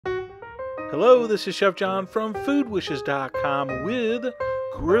Hello, this is Chef John from foodwishes.com with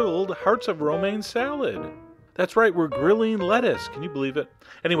grilled hearts of romaine salad. That's right, we're grilling lettuce. Can you believe it?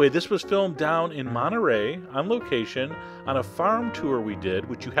 Anyway, this was filmed down in Monterey on location on a farm tour we did,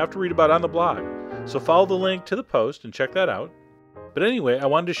 which you have to read about on the blog. So follow the link to the post and check that out. But anyway, I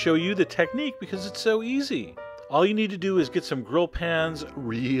wanted to show you the technique because it's so easy. All you need to do is get some grill pans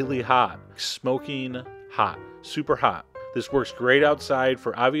really hot, smoking hot, super hot. This works great outside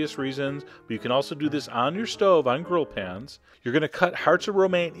for obvious reasons, but you can also do this on your stove on grill pans. You're going to cut hearts of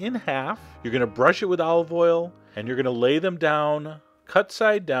romaine in half, you're going to brush it with olive oil, and you're going to lay them down, cut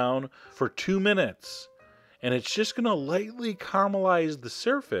side down, for 2 minutes. And it's just going to lightly caramelize the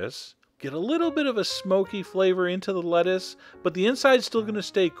surface, get a little bit of a smoky flavor into the lettuce, but the inside's still going to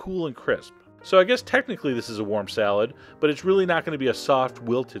stay cool and crisp. So I guess technically this is a warm salad, but it's really not going to be a soft,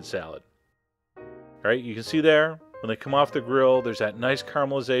 wilted salad. All right, you can see there, when they come off the grill, there's that nice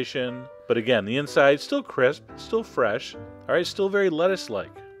caramelization. But again, the inside's still crisp, still fresh, all right, still very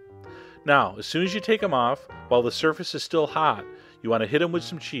lettuce-like. Now, as soon as you take them off, while the surface is still hot, you want to hit them with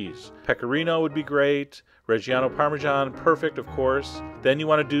some cheese. Pecorino would be great, Reggiano Parmesan, perfect, of course. Then you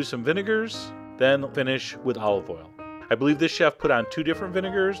want to do some vinegars, then finish with olive oil. I believe this chef put on 2 different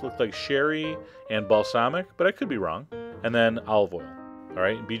vinegars, looked like sherry and balsamic, but I could be wrong. And then olive oil. All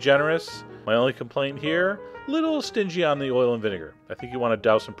right, be generous. My only complaint here, a little stingy on the oil and vinegar. I think you want to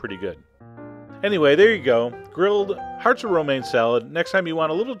douse them pretty good. Anyway, there you go. Grilled hearts of romaine salad. Next time you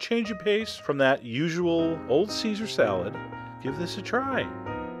want a little change of pace from that usual old Caesar salad, give this a try.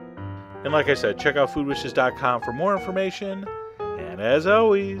 And like I said, check out foodwishes.com for more information. And as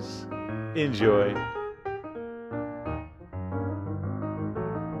always, enjoy.